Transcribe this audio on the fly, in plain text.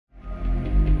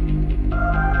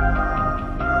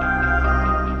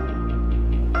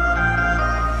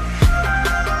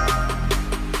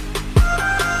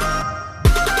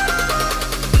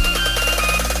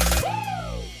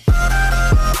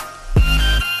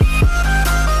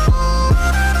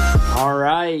All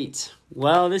right.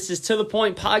 Well, this is To The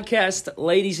Point Podcast,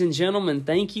 ladies and gentlemen.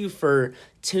 Thank you for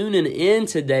tuning in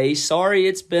today. Sorry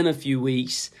it's been a few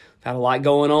weeks. I've had a lot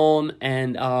going on,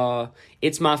 and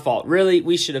it's my fault. Really,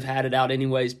 we should have had it out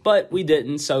anyways, but we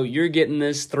didn't, so you're getting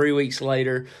this 3 weeks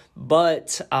later.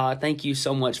 But thank you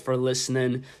so much for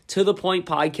listening to The Point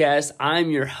Podcast. I'm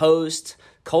your host,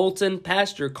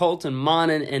 Pastor Colton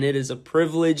Monin, and it is a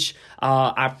privilege.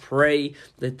 I pray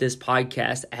that this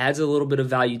podcast adds a little bit of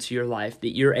value to your life,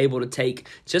 that you're able to take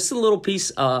just a little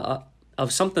piece of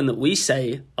something that we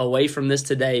say away from this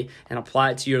today and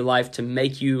apply it to your life to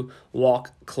make you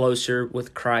walk closer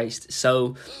with Christ.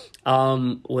 So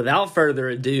without further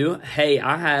ado, hey,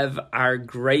 I have our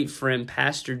great friend,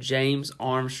 Pastor James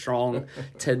Armstrong,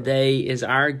 today is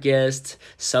our guest.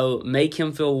 So make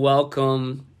him feel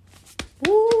welcome.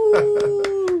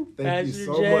 Woo! Thank you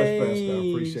so much, Pastor.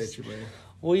 I appreciate you, man.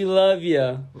 We love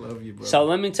you. Love you, bro. So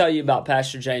let me tell you about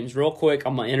Pastor James real quick.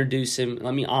 I'm going to introduce him.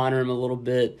 Let me honor him a little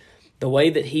bit. The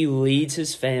way that he leads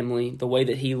his family, the way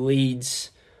that he leads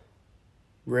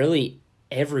really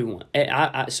everyone.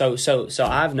 So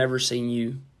I've never seen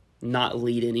you not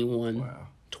lead anyone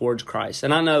towards Christ.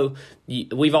 And I know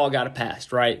we've all got a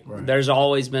past, right? There's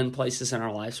always been places in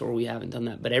our lives where we haven't done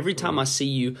that. But every time I see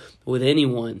you with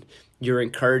anyone, you're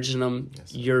encouraging them,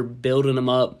 you're building them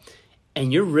up,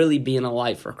 and you're really being a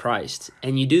light for Christ.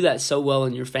 And you do that so well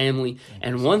in your family.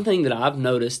 And one thing that I've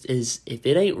noticed is if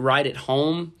it ain't right at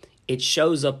home, it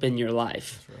shows up in your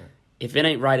life. That's right. If it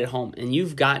ain't right at home, and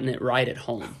you've gotten it right at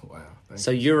home. Wow.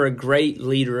 So you're a great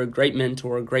leader, a great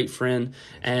mentor, a great friend,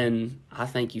 and I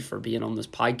thank you for being on this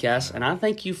podcast, and I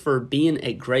thank you for being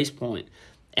at Grace Point.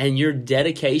 And your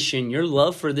dedication, your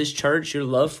love for this church, your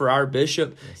love for our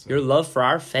bishop, your love for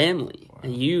our family. Wow.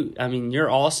 And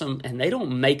you're awesome. And they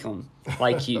don't make them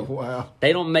like you. Wow.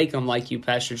 They don't make them like you,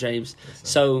 Pastor James.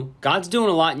 So God's doing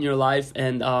a lot in your life.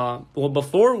 And,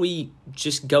 before we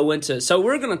just go into... So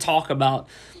we're going to talk about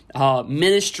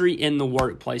ministry in the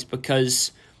workplace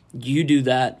because you do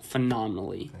that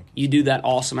phenomenally. You do that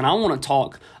awesome. And I want to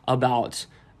talk about...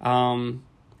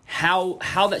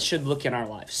 How that should look in our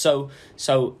life. So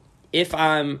if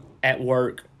I'm at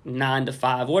work 9 to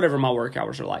 5, whatever my work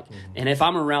hours are like, and if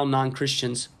I'm around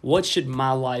non-Christians, what should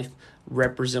my life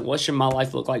represent? What should my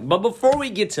life look like? But before we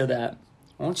get to that,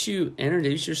 why don't you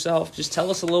introduce yourself? Just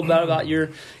tell us a little bit about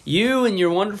you and your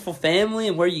wonderful family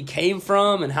and where you came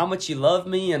from and how much you love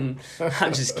me. And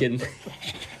I'm just kidding.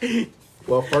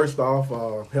 Well, first off,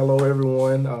 hello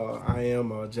everyone. I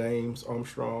am James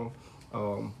Armstrong.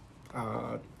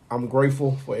 I'm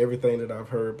grateful for everything that I've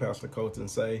heard Pastor Colton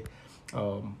say.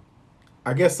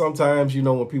 I guess sometimes,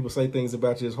 when people say things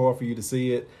about you, it's hard for you to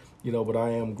see it, but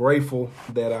I am grateful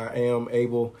that I am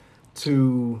able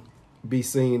to be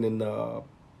seen in the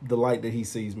light that he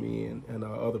sees me in and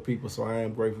other people. So I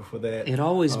am grateful for that. It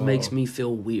always makes me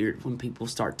feel weird when people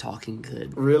start talking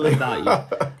good really about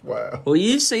you. Wow. Well,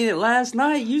 you've seen it last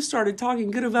night. You started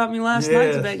talking good about me last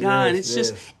night to that guy. And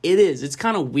it's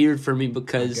kind of weird for me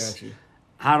because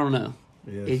I don't know.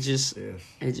 Yes,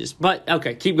 but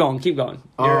okay, keep going. You're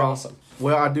awesome.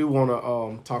 Well, I do want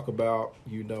to talk about,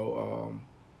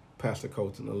 Pastor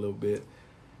Colton a little bit.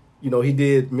 He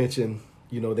did mention,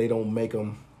 they don't make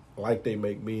them like they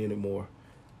make me anymore.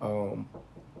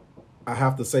 I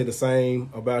have to say the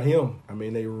same about him. I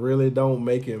mean, they really don't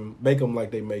make him like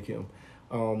they make him.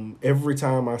 Every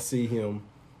time I see him,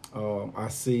 I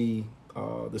see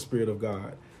the Spirit of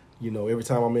God. Every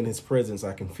time I'm in his presence,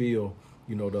 I can feel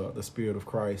the Spirit of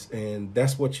Christ, and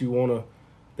that's what you want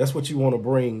to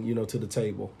bring, to the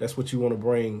table. That's what you want to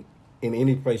bring in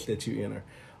any place that you enter.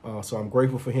 So I'm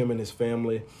grateful for him and his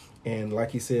family, and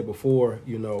like he said before,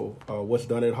 what's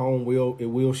done at home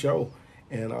will show,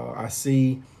 and I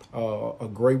see a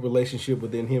great relationship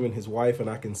within him and his wife, and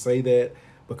I can say that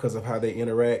because of how they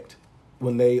interact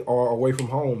when they are away from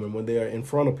home and when they are in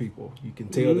front of people. You can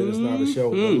tell that it's not a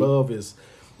show. The love is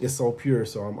so pure.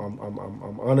 So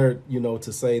I'm honored,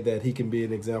 to say that he can be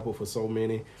an example for so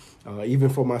many, even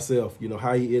for myself.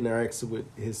 How he interacts with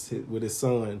his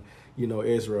son,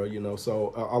 Ezra.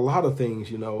 So a lot of things.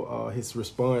 His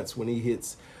response when he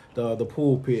hits the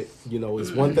pulpit,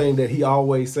 is one thing that he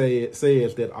always says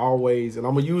that always, and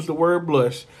I'm gonna use the word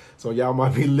blush. So y'all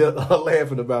might be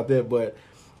laughing about that, but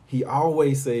he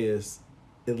always says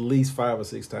at least 5 or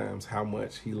 6 times how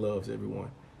much he loves everyone.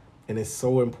 And it's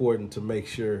so important to make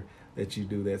sure that you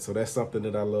do that. So that's something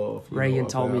that I love. Reagan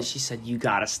told me, she said, you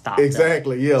got to stop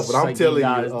Exactly, that. Yeah. But I'm telling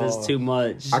you, that's too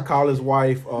much. I call his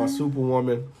wife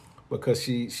Superwoman because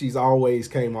she's always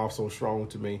came off so strong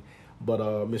to me.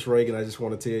 But Miss Reagan, I just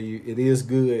want to tell you, it is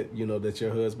good, that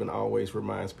your husband always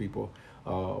reminds people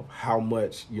how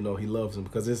much, he loves them,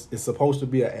 because it's supposed to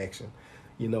be an action,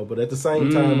 But at the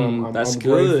same time, I'm grateful.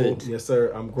 Good. Yes,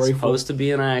 sir. I'm grateful. It's supposed to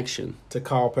be an action. To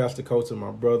call Pastor Coates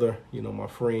my brother, my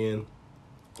friend.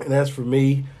 And as for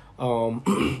me,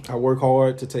 I work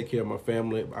hard to take care of my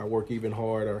family. I work even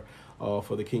harder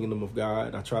for the kingdom of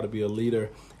God. I try to be a leader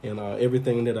in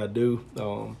everything that I do.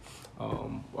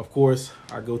 Of course,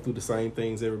 I go through the same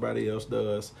things everybody else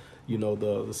does.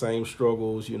 The same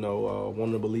struggles,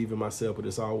 wanting to believe in myself, but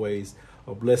it's always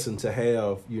a blessing to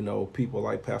have, people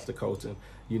like Pastor Colton,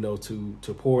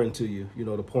 to pour into you,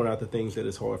 to point out the things that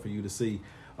is hard for you to see.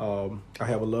 I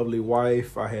have a lovely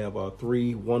wife. I have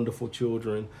 3 wonderful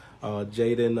children,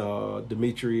 Jaden,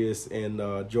 Demetrius,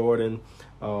 and Jordan.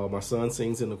 My son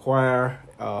sings in the choir.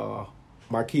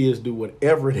 My kids do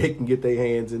whatever they can get their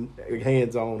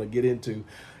hands on or get into,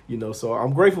 So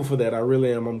I'm grateful for that. I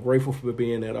really am. I'm grateful for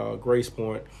being at Grace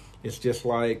Point. It's just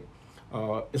like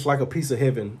it's like a piece of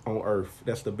heaven on earth.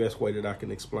 That's the best way that I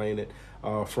can explain it.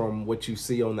 From what you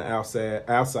see on the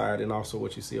outside, and also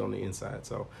what you see on the inside.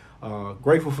 So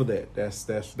grateful for that.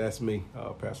 That's me,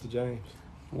 Pastor James.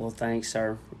 Well, thanks,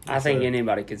 sir. I think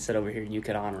anybody could sit over here and you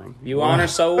could honor him. You honor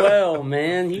so well,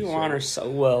 man. You honor so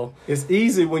well. It's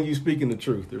easy when you're speaking the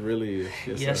truth. It really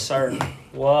is. Yes, sir.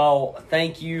 Well,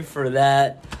 thank you for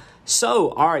that. So,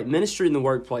 all right, ministry in the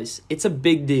workplace. It's a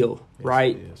big deal,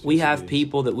 right? We have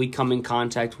people that we come in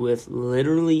contact with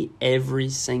literally every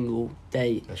single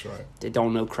day. That's right. That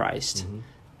don't know Christ. Mm-hmm.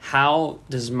 How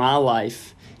does my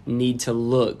life need to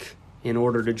look in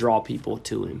order to draw people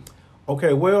to him?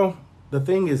 Okay, well, the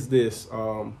thing is this.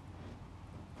 God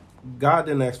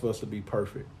didn't ask for us to be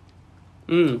perfect.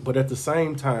 But at the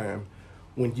same time,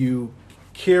 when you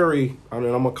carry, I'm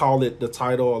going to call it the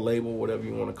title or label, whatever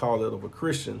you want to call it, of a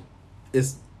Christian,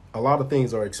 it's a lot of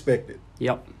things are expected.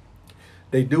 Yep.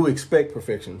 They do expect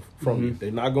perfection from you.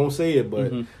 They're not going to say it,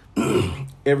 but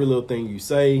every little thing you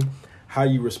say, how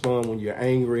you respond when you're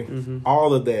angry,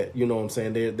 all of that, you know what I'm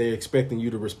saying? They're expecting you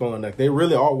to respond. Like, they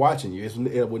really are watching you.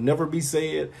 It would never be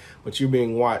said, but you're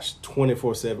being watched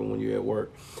 24/7 when you're at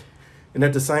work. And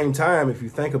at the same time, if you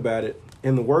think about it,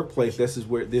 in the workplace, this is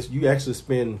where you actually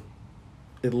spend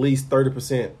at least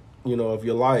 30%, of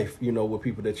your life, with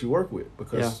people that you work with,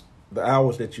 because the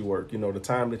hours that you work, the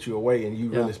time that you're away, and you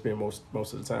really spend most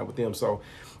of the time with them. So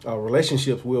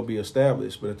relationships will be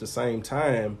established, but at the same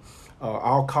time,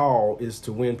 our call is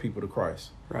to win people to Christ.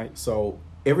 Right. So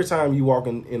every time you walk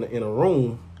in a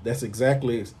room, that's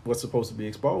exactly what's supposed to be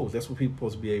exposed. That's what people are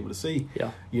supposed to be able to see.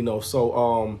 Yeah.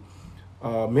 So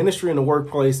ministry in the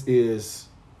workplace is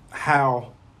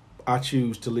how I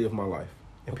choose to live my life.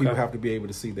 And people have to be able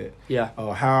to see that. Yeah.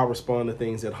 How I respond to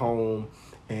things at home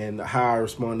and how I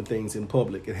respond to things in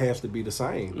public. It has to be the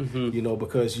same,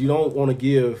 because you don't want to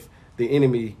give the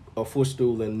enemy a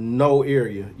footstool in no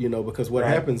area, because what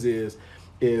happens is,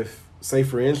 if, say,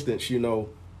 for instance,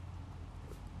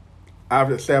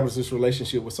 I've established this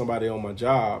relationship with somebody on my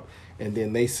job, and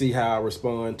then they see how I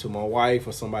respond to my wife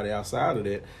or somebody outside of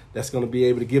that, that's going to be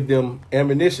able to give them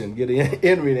ammunition, get the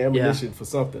enemy ammunition for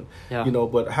something,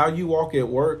 but how you walk at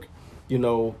work,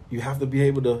 you have to be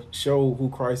able to show who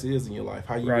Christ is in your life.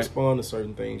 How you respond to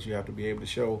certain things, you have to be able to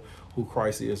show who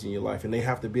Christ is in your life. And they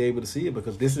have to be able to see it,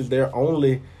 because this is their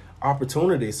only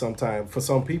opportunity sometimes for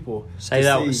some people. Say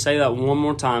that one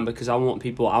more time, because I want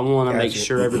to make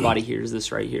sure everybody hears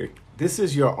this right here. This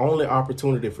is your only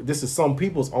opportunity. This is some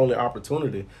people's only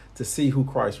opportunity to see who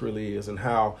Christ really is and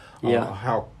how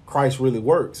Christ really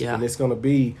works. Yeah. And it's going to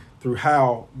be through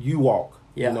how you walk.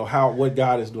 Yeah. What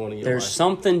God is doing in your life. There's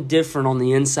something different on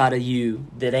the inside of you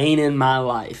that ain't in my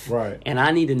life. Right. And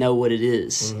I need to know what it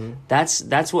is. Mm-hmm.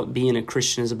 That's what being a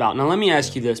Christian is about. Now, let me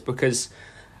ask you this, because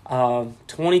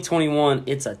 2021,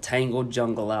 it's a tangled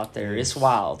jungle out there. Yes. It's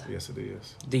wild. Yes, it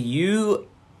is.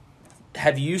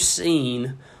 Have you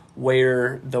seen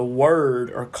where the word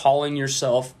or calling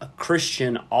yourself a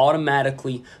Christian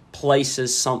automatically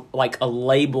places some, like, a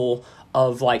label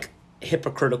of, like,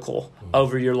 hypocritical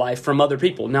over your life from other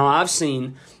people? Now, I've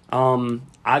seen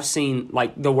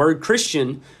like the word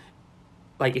Christian,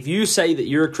 like, if you say that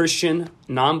you're a Christian,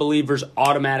 non-believers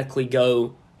automatically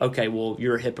go, okay, well,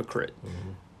 you're a hypocrite. Mm-hmm.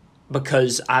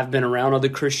 Because I've been around other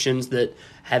Christians that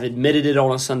have admitted it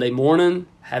on a Sunday morning,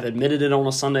 have admitted it on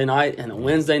a Sunday night and a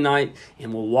Wednesday night,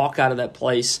 and will walk out of that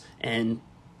place and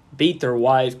beat their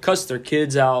wife, cuss their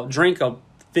kids out, drink a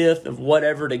fifth of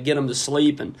whatever to get them to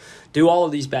sleep, and do all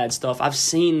of these bad stuff. I've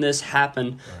seen this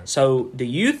happen. Right. So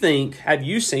have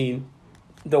you seen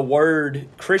the word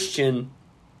Christian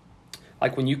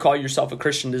Like when you call yourself a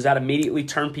Christian, does that immediately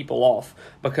turn people off?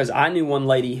 Because I knew one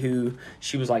lady who,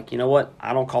 she was like, you know what?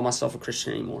 I don't call myself a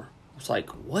Christian anymore. I was like,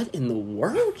 what in the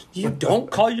world? You don't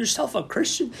call yourself a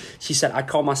Christian? She said, I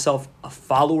call myself a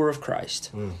follower of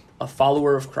Christ. A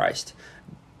follower of Christ.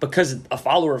 Because a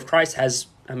follower of Christ has,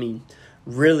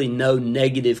 really no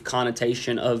negative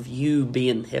connotation of you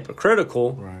being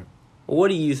hypocritical. Right. What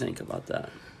do you think about that?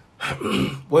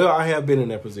 Well, I have been in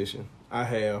that position. I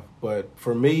have. But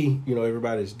for me,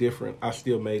 everybody's different. I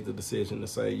still made the decision to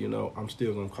say, I'm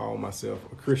still going to call myself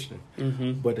a Christian.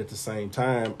 Mm-hmm. But at the same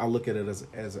time, I look at it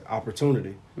as an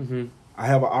opportunity. Mm-hmm. I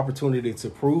have an opportunity to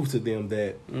prove to them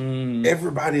that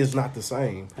everybody is not the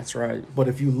same. That's right. But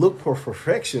if you look for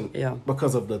perfection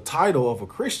because of the title of a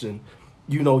Christian,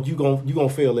 you're gonna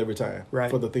fail every time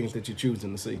for the things that you're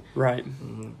choosing to see. Right.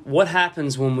 Mm-hmm. What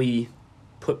happens when we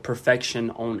put perfection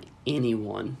on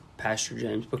anyone, Pastor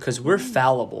James? Because we're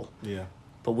fallible. Yeah.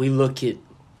 But we look at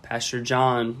Pastor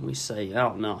John, we say,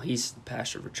 oh, no, he's the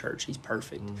pastor of a church. He's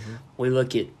perfect. Mm-hmm. We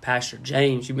look at Pastor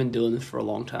James. You've been doing this for a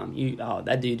long time.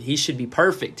 That dude, he should be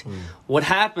perfect. What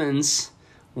happens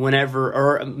whenever,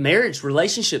 or marriage,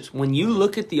 relationships, when you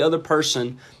look at the other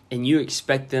person and you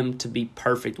expect them to be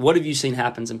perfect, what have you seen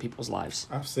happens in people's lives?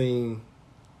 I've seen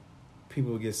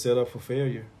people get set up for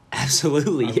failure.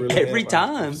 Absolutely. Really every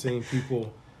time. I've seen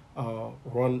people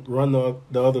run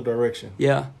the other direction.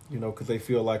 Yeah. Because they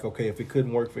feel like, okay, if it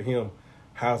couldn't work for him,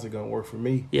 how's it going to work for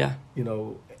me? Yeah.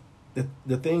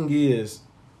 The thing is,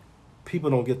 people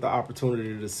don't get the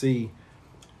opportunity to see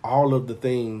all of the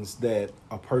things that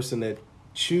a person that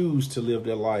choose to live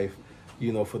their life,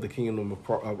 for the kingdom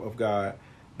of God,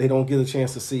 they don't get a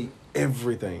chance to see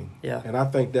everything. Yeah. And I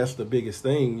think that's the biggest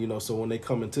thing, so when they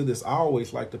come into this, I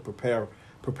always like to prepare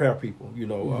people,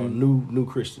 new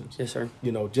Christians. Yes, sir.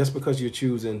 Just because you're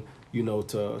choosing,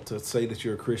 to say that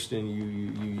you're a Christian,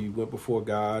 you went before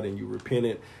God and you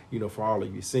repented, for all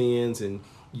of your sins and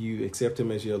you accept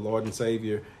him as your Lord and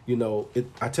Savior.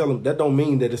 I tell them that don't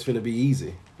mean that it's going to be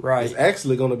easy. Right. It's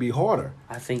actually going to be harder.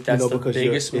 I think that's the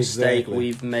biggest mistake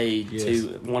we've made.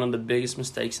 One of the biggest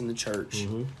mistakes in the church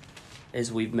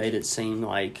is we've made it seem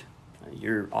like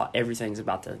everything's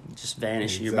about to just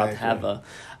vanish. Exactly. You're about to have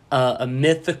a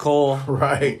mythical,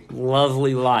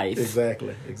 lovely life.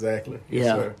 Exactly. Yes,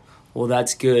 sir. Well,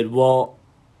 that's good. Well,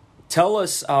 tell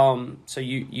us. So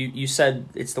you said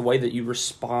it's the way that you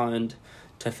respond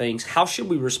to things. How should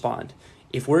we respond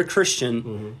if we're a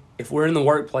Christian? If we're in the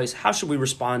workplace, how should we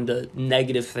respond to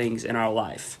negative things in our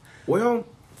life? Well,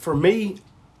 for me,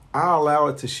 I allow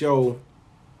it to show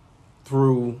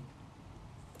through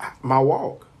my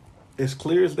walk. As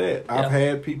clear as that. Yeah. I've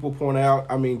had people point out,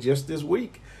 just this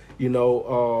week,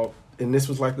 and this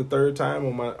was like the third time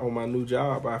on my new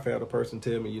job, I've had a person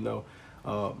tell me,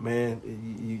 man,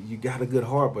 you got a good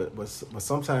heart, but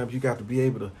sometimes you got to be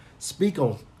able to speak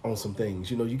on some things.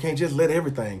 You can't just let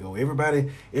everything go. Everybody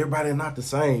not the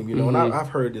same, and I've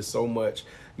heard this so much,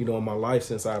 in my life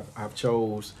since I've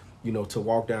chose, to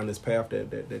walk down this path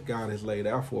that God has laid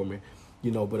out for me,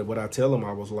 but what I tell them,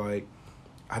 I was like,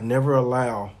 I never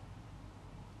allow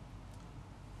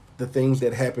the things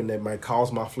that happen that might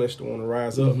cause my flesh to want to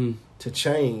rise up to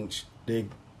change the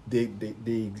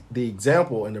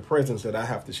example and the presence that I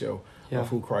have to show of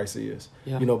who Christ is.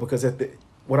 Yeah. Because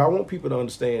what I want people to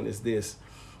understand is this: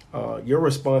 your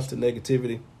response to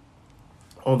negativity.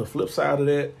 On the flip side of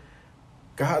that,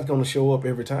 God's going to show up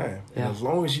every time. Yeah. And as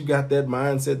long as you got that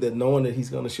mindset, that knowing that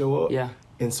He's going to show up. Yeah.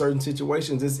 In certain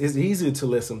situations, it's easier to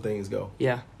let some things go.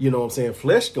 Yeah. You know what I'm saying?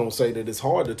 Flesh gonna say that it's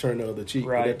hard to turn the other cheek.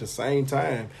 Right. But at the same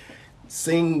time,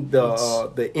 seeing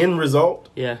the end result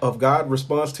of God's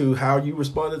response to how you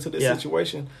responded to this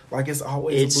situation, like it's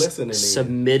always a blessing in the end.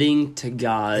 Submitting to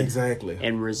God. Exactly.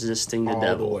 And resisting the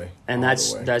devil. The way. And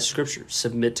that's scripture.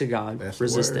 Submit to God,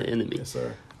 resist the enemy. Yes,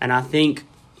 sir. And I think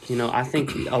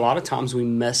a lot of times we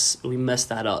mess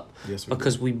that up. Yes,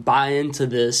 because we buy into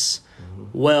this.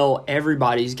 Well,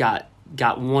 everybody's got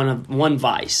one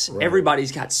vice. Right.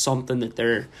 Everybody's got something that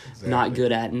they're not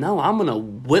good at. No, I'm going to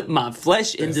whip my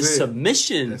flesh into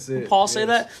submission. That's it. Paul say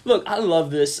that? Look, I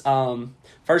love this. 1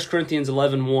 Corinthians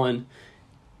 11:1.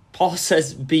 Paul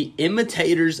says, be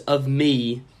imitators of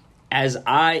me as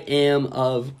I am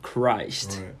of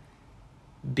Christ.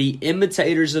 Right. Be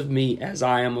imitators of me as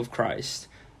I am of Christ.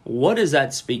 What does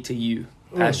that speak to you,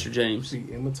 Pastor James?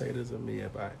 Be imitators of me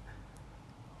as I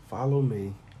follow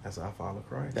me as I follow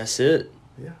Christ. That's it.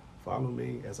 Yeah, follow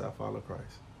me as I follow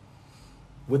Christ.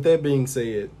 With that being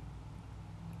said,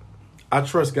 I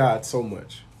trust God so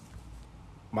much.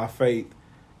 My faith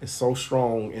is so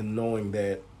strong in knowing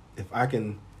that if I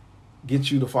can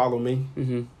get you to follow me,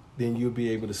 then you'll be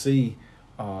able to see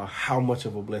how much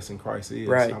of a blessing Christ is.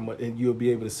 Right. And you'll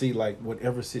be able to see, like,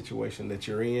 whatever situation that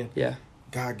you're in, Yeah.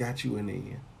 God got you in the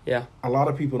end. Yeah. A lot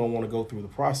of people don't want to go through the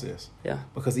process. Yeah.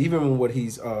 Because even what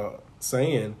he's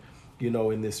saying,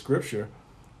 in this scripture,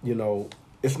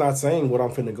 it's not saying what I'm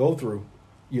finna go through,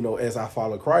 as I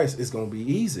follow Christ, it's going to be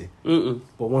easy. Mm-mm.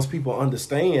 But once people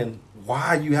understand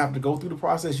why you have to go through the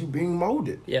process, you're being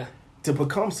molded. Yeah. To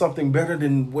become something better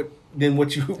than what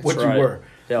you right. you were.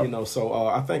 Yep. So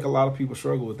I think a lot of people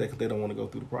struggle with that because they don't want to go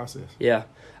through the process. Yeah.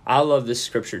 I love this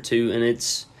scripture too,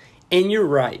 and you're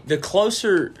right. The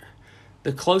closer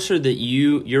that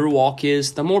your walk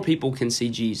is, the more people can see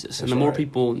Jesus. That's and the more right.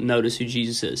 people notice who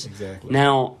Jesus is. Exactly.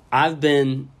 Now, I've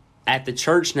been at the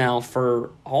church now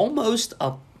for almost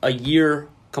a year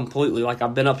completely. Like,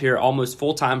 I've been up here almost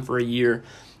full-time for a year.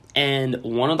 And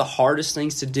one of the hardest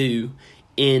things to do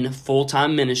in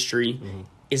full-time ministry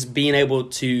is being able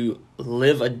to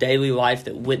live a daily life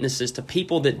that witnesses to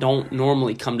people that don't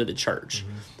normally come to the church.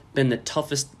 Been the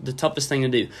toughest thing to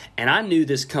do. And I knew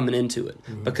this coming into it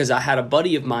because I had a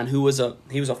buddy of mine who was a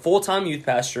full-time youth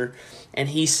pastor, and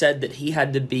he said that he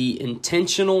had to be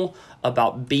intentional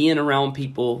about being around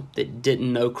people that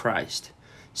didn't know Christ.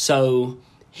 So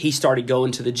he started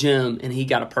going to the gym, and he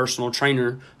got a personal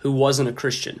trainer who wasn't a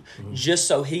Christian, just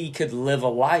so he could live a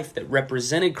life that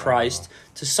represented Christ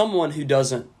to someone who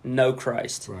doesn't know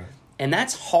Christ. Right. And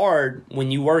that's hard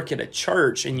when you work at a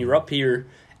church and you're up here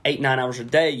 8-9 hours a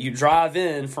day. You drive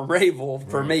in from Rayville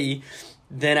for me.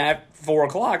 Then at 4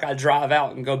 o'clock, I drive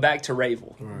out and go back to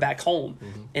Rayville, back home.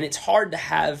 And it's hard to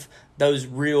have those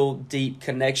real deep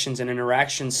connections and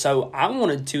interactions. So I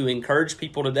wanted to encourage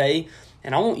people today,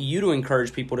 and I want you to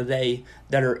encourage people today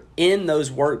that are in those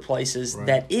workplaces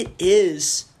that it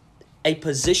is a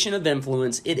position of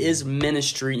influence. It is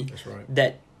ministry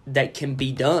that can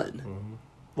be done.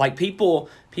 Like, people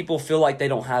feel like they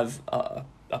don't have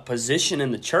a position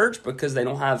in the church because they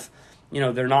don't have,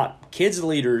 they're not kids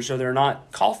leaders, or they're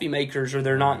not coffee makers, or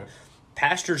they're not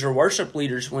pastors or worship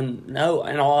leaders, when no,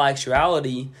 in all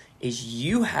actuality, is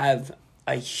you have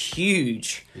a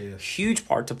huge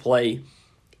part to play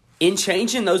in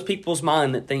changing those people's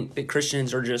mind that think that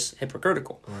Christians are just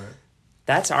hypocritical. Right.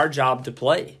 That's our job to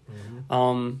play.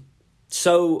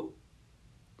 So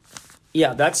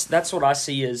yeah, that's what I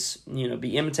see as,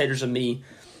 be imitators of me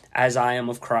as I am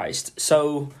of Christ.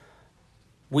 So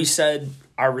we said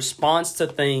our response to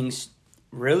things,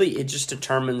 really, it just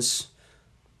determines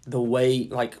the way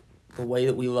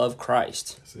that we love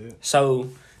Christ. That's it. So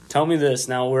tell me this.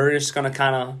 Now, we're just going to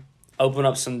kind of open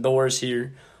up some doors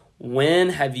here. When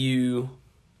have you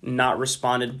not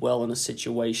responded well in a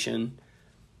situation?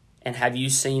 And have you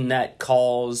seen that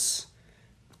cause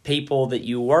people that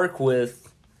you work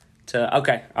with to,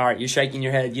 okay, all right, you're shaking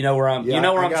your head. You know where I'm trying to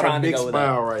go with that. I got a big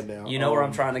smile right now. You know where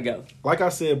I'm trying to go. Like I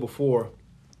said before,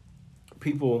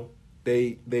 people,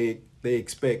 they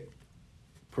expect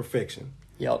perfection.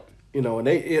 Yep. And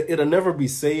it'll never be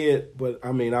said, but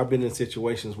I mean, I've been in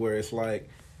situations where it's like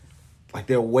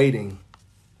they're waiting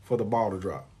for the ball to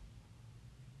drop.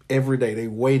 Every day they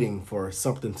waiting for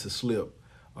something to slip,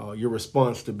 your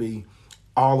response to be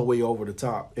all the way over the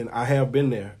top. And I have been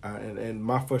there, and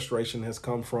my frustration has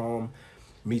come from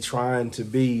me trying to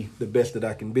be the best that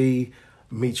I can be,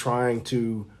 me trying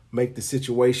to make the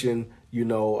situation,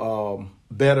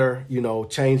 better,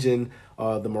 changing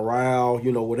the morale,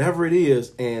 whatever it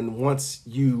is. And once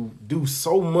you do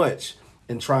so much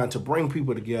in trying to bring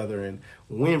people together and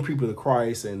win people to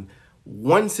Christ, and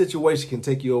one situation can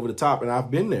take you over the top. And I've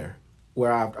been there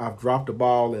where I've dropped the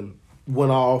ball and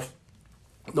went off.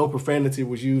 No profanity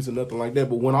was used or nothing like that,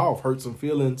 but went off, hurt some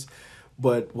feelings.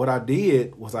 But what I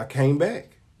did was I came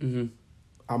back.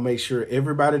 I made sure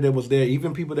everybody that was there,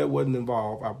 even people that wasn't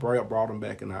involved, I brought them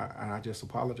back, and I just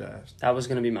apologized. That was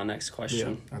going to be my next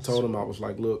question. Yeah, I told them, I was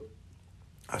like, look,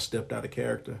 I stepped out of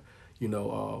character.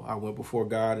 I went before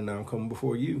God, and now I'm coming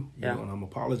before you. And I'm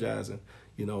apologizing.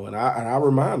 And I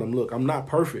remind them, look, I'm not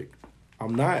perfect.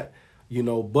 I'm not,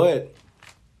 but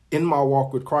in my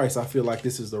walk with Christ, I feel like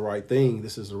this is the right thing.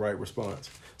 This is the right response.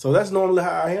 So that's normally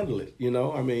how I handle it.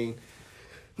 I mean,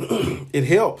 it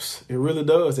helps. It really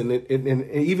does. And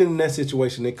and even in that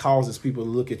situation, it causes people to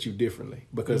look at you differently,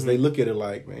 because they look at it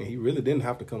like, man, he really didn't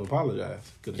have to come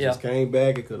apologize. Could have just came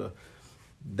back. It could have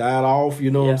died off,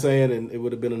 what I'm saying? And it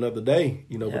would have been another day,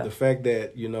 but the fact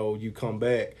that, you come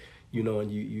back,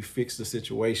 and you fix the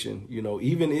situation,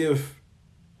 even if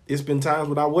it's been times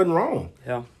when I wasn't wrong.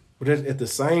 Yeah. But at the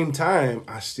same time,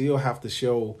 I still have to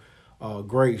show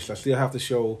grace. I still have to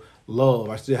show love.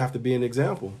 I still have to be an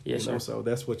example. Yes, sir. So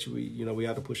that's what we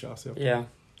have to push ourselves. Yeah,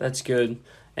 that's good.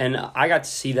 And I got to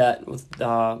see that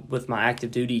with my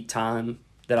active duty time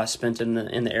that I spent in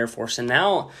the Air Force. And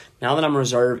now that I'm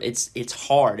reserve, it's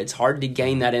hard. It's hard to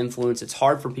gain that influence. It's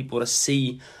hard for people to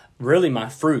see really my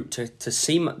fruit, to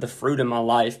see the fruit in my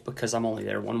life, because I'm only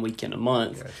there 1 weekend a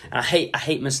month. Gotcha. And I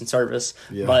hate missing service,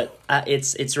 Yeah. but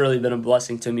it's really been a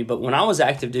blessing to me. But when I was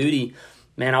active duty,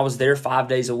 man, I was there 5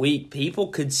 days a week. People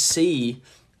could see,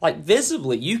 like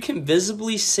visibly, you can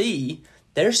visibly see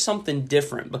there's something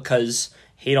different, because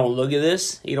he don't look at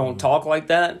this, he don't talk like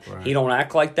that, Right. he don't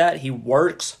act like that. He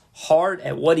works hard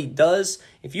at what he does.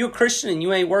 If you're a Christian and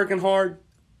you ain't working hard,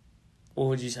 what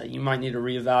would you say? You might need to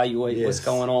reevaluate what's Yes.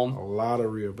 going on. A lot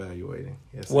of reevaluating.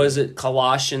 Yes, sir. Was it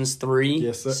Colossians 3?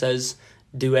 Yes, sir. Says,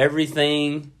 do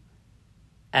everything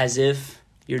as if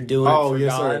you're doing it Oh, for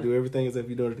yes, God. sir. Do everything as if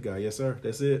you're doing it to God. Yes, sir.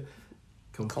 That's it.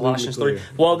 Completely Colossians clear.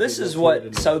 3. Well, this Completely is clear what, to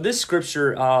me. so this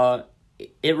scripture,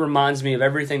 it reminds me of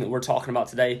everything that we're talking about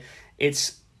today.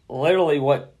 It's literally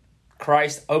what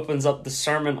Christ opens up the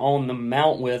Sermon on the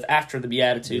Mount with after the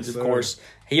Beatitudes, Yes, of sir. course.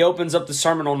 He opens up the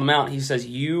Sermon on the Mount. He says,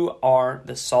 you are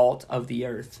the salt of the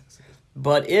earth.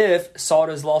 But if salt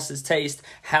has lost its taste,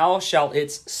 how shall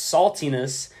its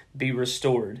saltiness be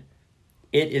restored?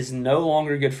 It is no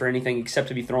longer good for anything except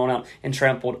to be thrown out and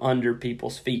trampled under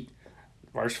people's feet.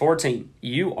 Verse 14,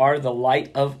 you are the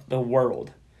light of the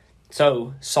world.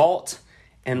 So, salt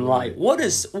and light. What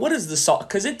is the salt?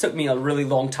 Because it took me a really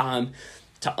long time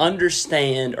to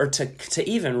understand, or to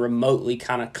even remotely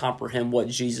kind of comprehend what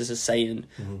Jesus is saying.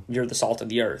 You're the salt of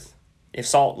the earth. If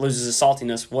salt loses its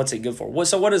saltiness, what's it good for?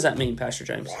 So what does that mean, Pastor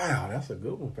James? Wow, that's a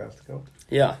good one, Pastor Coach.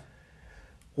 Yeah.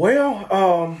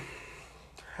 Well,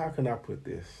 how can I put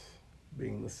this?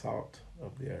 Being the salt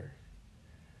of the earth.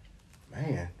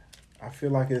 Man, I feel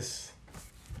like it's,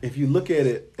 if you look at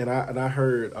it, and I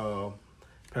heard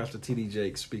Pastor T.D.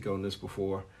 Jakes speak on this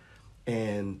before,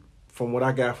 and from what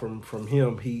I got from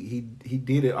him, he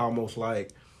did it almost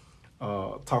like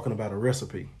talking about a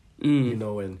recipe, you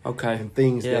know, and Okay. and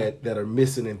things Yeah. that are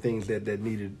missing, and things that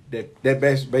needed that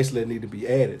basically need to be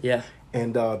added. Yeah.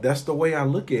 And that's the way I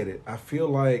look at it. I feel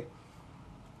like,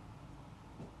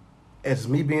 as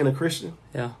me being a Christian,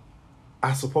 Yeah.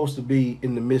 I'm supposed to be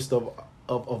in the midst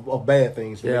of bad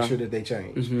things to Yeah. make sure that they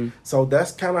change. Mm-hmm. So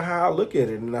that's kind of how I look at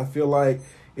it. And I feel like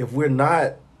if we're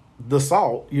not the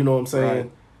salt, you know what I'm saying?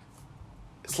 Right.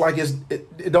 It's like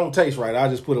it don't taste right. I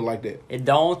just put it like that. It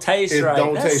don't taste It right.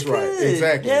 don't That's taste right. good.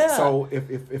 Exactly. Yeah. So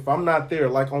if I'm not there,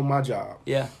 like on my job,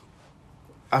 Yeah.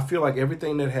 I feel like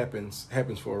everything that happens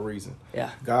for a reason.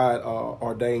 Yeah. God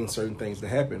ordained certain things to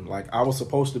happen. Like I was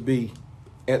supposed to be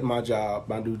at my job,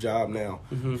 my new job now,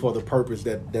 for the purpose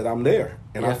that I'm there.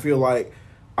 And I Yeah. feel like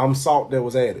I'm salt that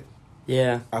was added.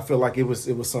 Yeah. I feel like it was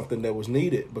something that was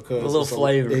needed because A little it's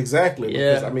flavor. Exactly.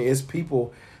 Yeah. Because I mean it's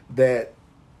people that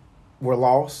were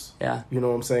lost. Yeah. You know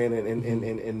what I'm saying,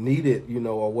 and needed, you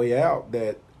know, a way out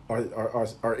that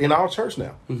are in our church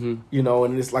now. Mm-hmm. You know,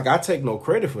 and it's like I take no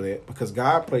credit for that because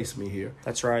God placed me here.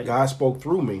 That's right. God spoke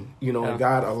through me, you know, Yeah. and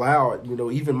God allowed, you know,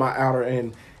 even my outer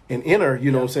and inner,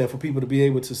 you know what I'm saying, for people to be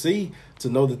able to see, to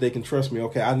know that they can trust me.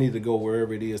 Okay, I need to go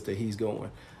wherever it is that he's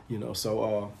going, you know.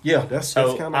 So, yeah, that's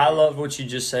So kind of. I love what you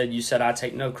just said. You said I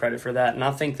take no credit for that, and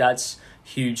I think that's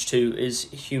huge too. Is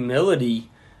humility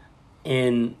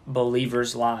in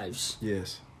believers' lives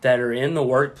Yes. that are in the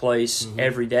workplace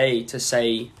every day to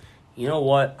say, you know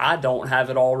what, I don't have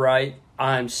it all right.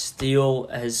 I'm still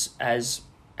as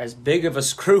big of a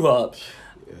screw up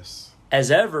Yes. as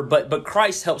ever, but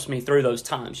Christ helps me through those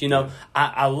times. You know,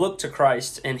 I look to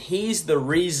Christ, and He's the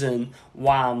reason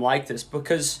why I'm like this,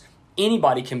 because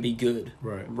anybody can be good,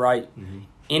 Right.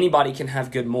 Anybody can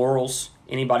have good morals.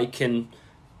 Anybody can,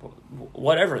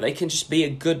 whatever. They can just be a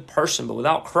good person, but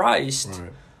without Christ,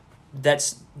 Right.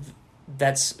 that's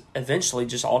eventually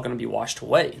just all going to be washed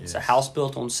away. It's a Yes. house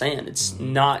built on sand. It's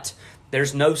not.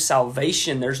 There's no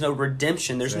salvation. There's no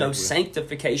redemption. There's no Exactly.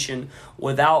 sanctification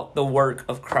without the work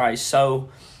of Christ. So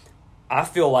I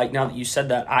feel like now that you said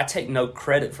that, I take no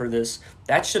credit for this.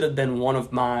 That should have been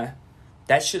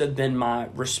my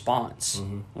response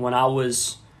when I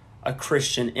was a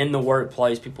Christian in the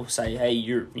workplace. People say, "Hey,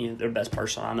 you're the best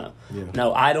person I know." Yeah.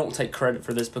 No, I don't take credit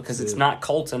for this because it's Yeah. not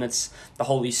Colton. It's the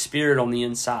Holy Spirit on the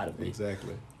inside of me.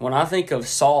 Exactly. When I think of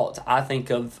salt, I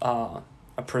think of a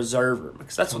preserver,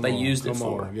 because that's what they used it Come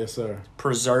for. on. Yes, sir.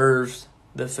 Preserved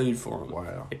the food for them.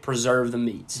 Wow. It preserved the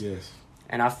meats. Yes.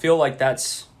 And I feel like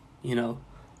that's,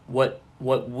 what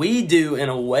we do in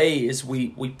a way is we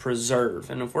preserve.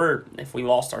 And if we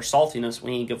lost our saltiness,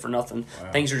 we ain't good for nothing.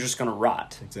 Wow. Things are just going to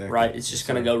rot. Exactly. Right? It's just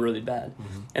going to go really bad.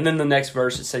 And then the next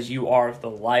verse, it says, "You are the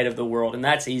light of the world." And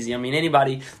that's easy. I mean,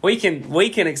 anybody, we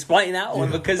can explain that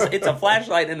one because it's a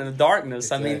flashlight in the darkness.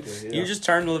 Exactly, I mean, you just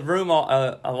turn the room,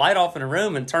 a light off in a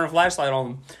room and turn a flashlight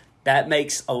on. That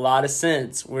makes a lot of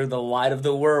sense. We're the light of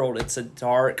the world. It's a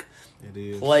dark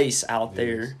place out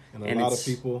there. And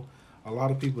a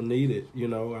lot of people need it. You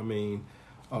know, I mean,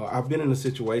 I've been in a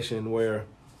situation where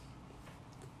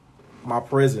my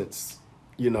presence,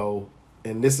 you know,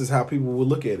 and this is how people would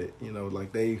look at it, you know,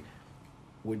 like they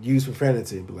would use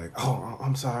profanity and be like, "Oh,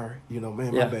 I'm sorry, you know,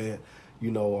 man, my bad," you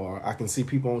know, or I can see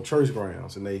people on church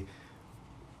grounds and they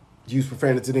use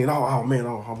profanity then, oh man,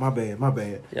 my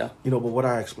bad. Yeah. You know, but what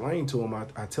I explain to them,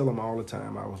 I tell them all the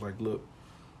time, I was like, look,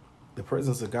 the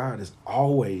presence of God is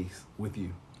always with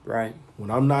you. Right. When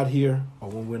I'm not here or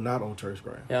when we're not on church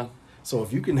ground. Yeah. So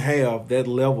if you can have that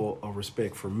level of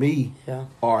respect for me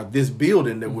or this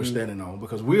building that we're standing on,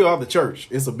 because we are the church.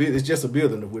 It's just a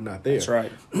building if we're not there. That's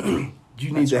right.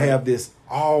 You need to have this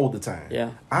all the time.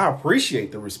 Yeah. I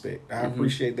appreciate the respect. I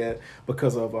appreciate that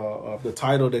because of the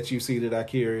title that you see that I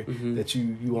carry, that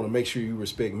you want to make sure you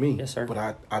respect me. Yes, sir.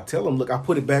 But I tell them, look, I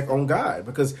put it back on God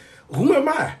because who am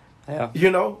I? Yeah. You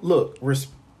know, look,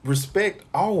 respect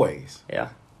always. Yeah.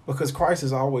 Because Christ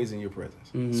is always in your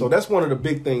presence. So that's one of the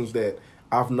big things that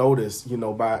I've noticed, you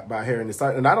know, by hearing this.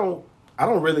 And I don't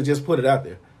really just put it out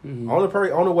there.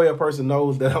 Only way a person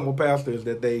knows that I'm a pastor is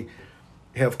that they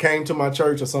have came to my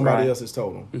church or somebody else has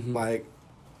told them. Like,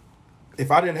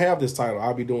 if I didn't have this title,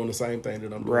 I'd be doing the same thing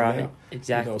that I'm doing now.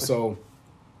 Exactly. You know, so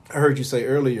I heard you say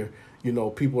earlier, you know,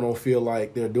 people don't feel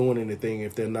like they're doing anything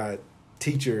if they're not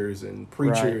teachers and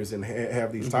preachers and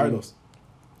have these titles.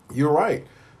 You're right.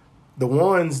 The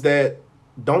ones that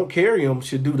don't carry them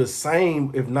should do the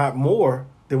same, if not more,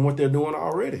 than what they're doing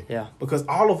already. Yeah. Because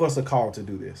all of us are called to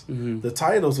do this. The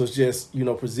titles was just, you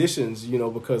know, positions, you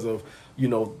know, because of, you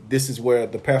know, this is where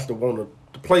the pastor wanted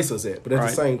to place us at. But at the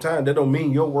same time, that don't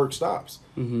mean your work stops.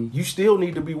 You still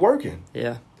need to be working.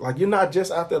 Yeah. Like, you're not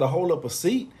just out there to hold up a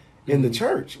seat in the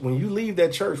church. When you leave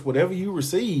that church, whatever you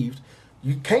received,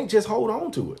 you can't just hold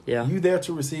on to it. Yeah. You there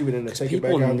to receive it and to take it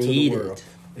back out into the world. It.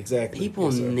 Exactly.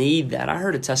 People need that. I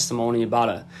heard a testimony about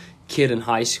a kid in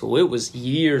high school. It was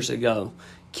years ago.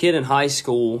 Kid in high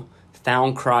school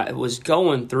found Christ, was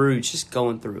going through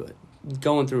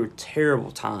a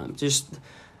terrible time.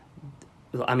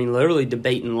 Literally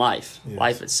debating life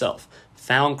itself.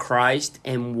 Found Christ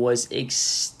and was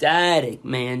ecstatic,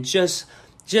 man. Just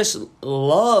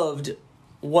loved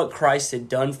what Christ had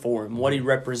done for him, what he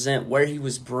represent, where he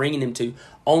was bringing him to,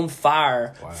 on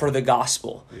fire for the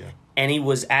gospel. Yeah. And he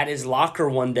was at his locker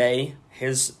one day.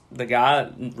 The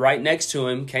guy right next to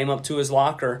him came up to his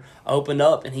locker, opened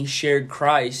up, and he shared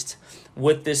Christ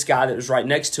with this guy that was right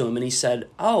next to him. And he said,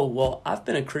 "Oh, well, I've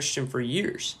been a Christian for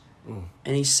years."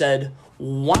 And he said,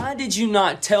 "Why did you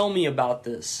not tell me about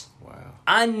this? Wow.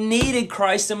 I needed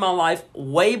Christ in my life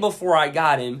way before I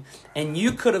got him, and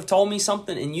you could have told me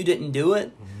something and you didn't do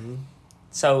it."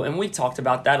 So, and we talked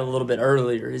about that a little bit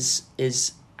earlier,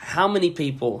 is how many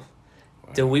people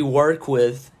do we work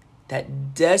with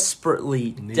that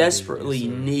desperately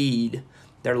need,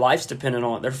 their life's dependent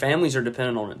on it, their families are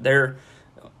dependent on it,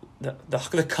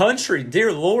 the country,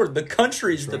 dear Lord, the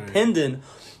country's dependent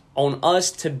on us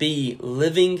to be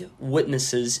living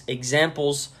witnesses,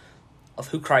 examples of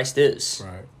who Christ is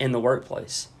in the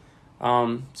workplace.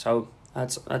 So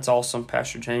that's awesome,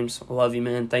 Pastor James. I love you,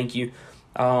 man. Thank you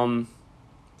for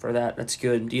that. That's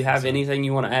good. Do you have anything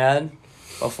you want to add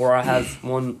before I have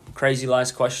one crazy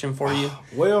last question for you?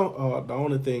 Well, the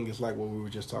only thing is like what we were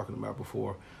just talking about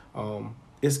before.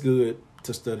 It's good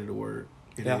to study the Word.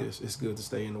 It is. It's good to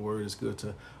stay in the Word. It's good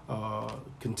to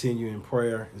continue in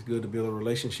prayer. It's good to build a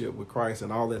relationship with Christ,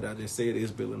 and all that I just said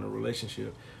is building a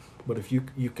relationship. But if you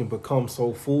can become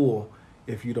so full,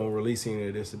 if you don't release any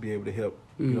of this, to be able to help,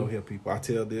 help people. I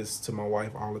tell this to my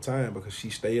wife all the time because she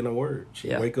stay in the Word. She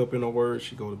wake up in the Word.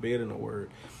 She go to bed in the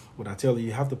Word. But I tell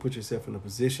you have to put yourself in a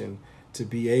position to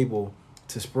be able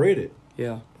to spread it.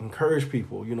 Yeah. Encourage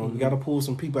people. You got to pull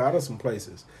some people out of some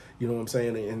places. You know what I'm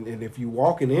saying? And if you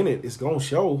walking in it, it's going to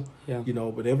show. Yeah.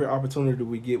 But every opportunity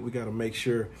we get, we got to make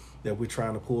sure that we're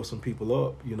trying to pull some people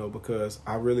up, because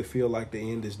I really feel like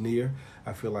the end is near.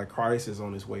 I feel like Christ is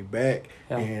on his way back.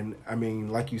 Yeah. And I mean,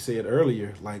 like you said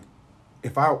earlier, like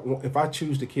if I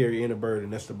choose to carry any burden,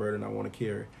 that's the burden I want to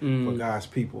carry for God's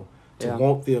people. To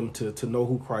want them to know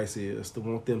who Christ is, to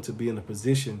want them to be in a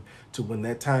position to when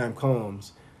that time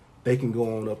comes, they can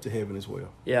go on up to heaven as well.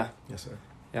 Yeah. Yes, sir.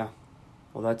 Yeah.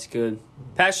 Well, that's good.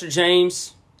 Pastor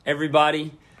James,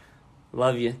 everybody,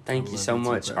 love you. Thank you so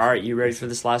much. All right, you ready for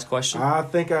this last question? I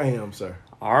think I am, sir.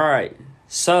 All right.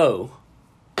 So,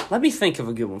 let me think of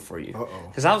a good one for you. Uh-oh.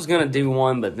 Because I was going to do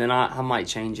one, but then I might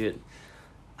change it.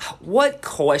 What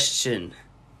question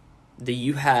do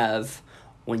you have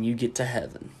when you get to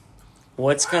heaven?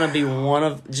 What's going to be one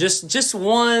of, just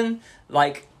one,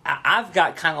 like, I've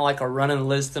got kind of like a running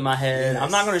list in my head. Yes.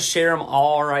 I'm not going to share them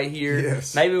all right here.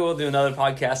 Yes. Maybe we'll do another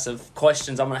podcast of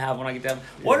questions I'm going to have when I get to heaven.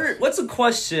 Yes. What's a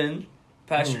question,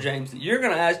 Pastor James, that you're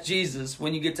going to ask Jesus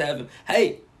when you get to heaven?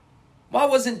 Hey, why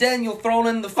wasn't Daniel thrown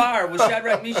in the fire with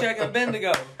Shadrach, Meshach, and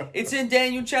Abednego? It's in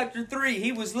Daniel chapter 3.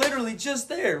 He was literally just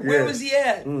there. Where was he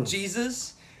at,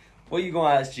 Jesus? What are you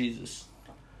going to ask Jesus?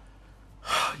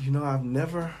 You know, I've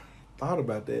never thought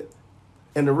about that.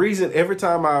 And the reason, every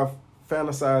time I've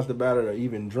fantasized about it or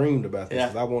even dreamed about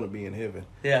this, is I want to be in heaven.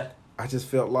 Yeah. I just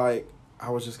felt like I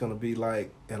was just going to be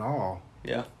like in awe.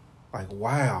 Yeah. Like,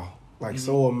 wow. Like,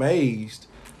 so amazed.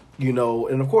 You know,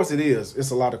 and of course it is.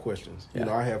 It's a lot of questions. You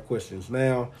know, I have questions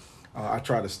now. I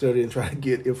try to study and try to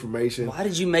get information. Why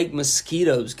did you make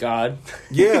mosquitoes, God?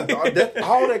 Yeah,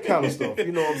 all that kind of stuff.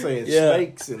 You know what I'm saying? Yeah.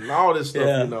 Snakes and all this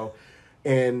stuff, you know.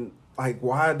 And, like,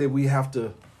 why did we have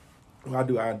to... Why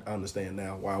do I understand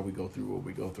now why we go through what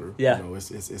we go through? Yeah. You know,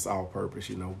 it's all purpose,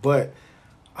 you know. But,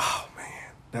 oh,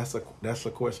 man, that's a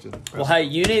question. Well, hey,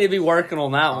 you need to be working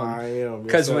on that one. I am.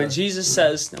 Because yes, when Jesus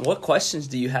says, now, what questions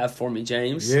do you have for me,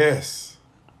 James? Yes.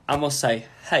 I'm going to say,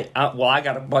 hey, I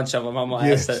got a bunch of them. I'm going to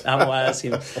Yes. ask that. I'm going to ask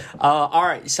him. All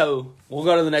right, so we'll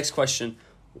go to the next question.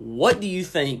 What do you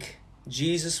think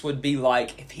Jesus would be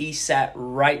like if he sat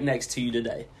right next to you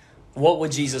today? What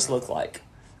would Jesus look like?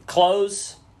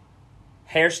 Clothes,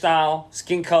 hairstyle,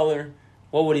 skin color,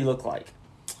 what would he look like?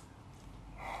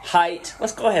 Height.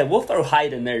 Let's go ahead. We'll throw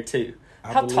height in there too.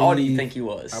 How tall do you think he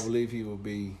was? I believe he would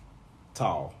be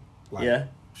tall. Like, yeah.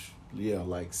 Yeah,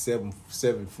 like 7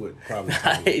 foot probably.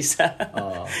 Nice.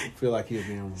 Feel like he'll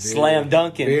be in Slam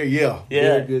dunking.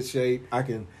 Very good shape. I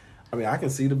can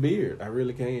see the beard. I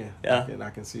really can. Yeah. I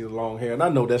can see the long hair, and I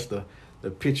know that's the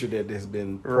picture that has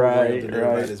been programmed in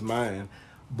everybody's mind.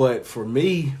 But for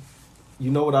me, you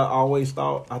know what I always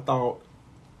thought? I thought,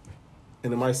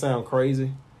 and it might sound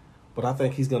crazy, but I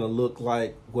think he's going to look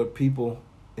like what people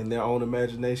in their own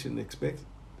imagination expect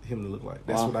him to look like.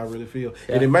 That's what I really feel.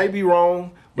 Yeah. And it may be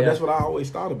wrong, but that's what I always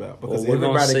thought about. Because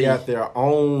everybody got their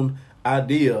own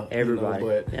idea. Everybody. You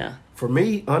know, but for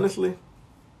me, honestly,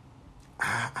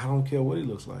 I don't care what he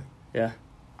looks like. Yeah.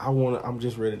 I'm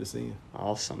just ready to see him.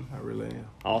 Awesome. I really am.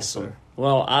 Awesome. Yes,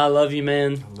 well, I love you,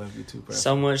 man. I love you too, Pastor.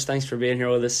 So much. Thanks for being here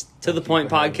with us. To the Point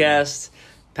Podcast.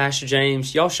 Pastor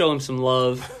James, y'all show him some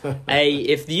love. Hey,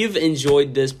 if you've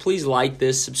enjoyed this, please like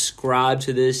this, subscribe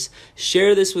to this,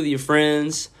 share this with your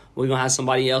friends. We're going to have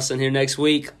somebody else in here next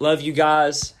week. Love you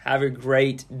guys. Have a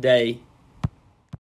great day.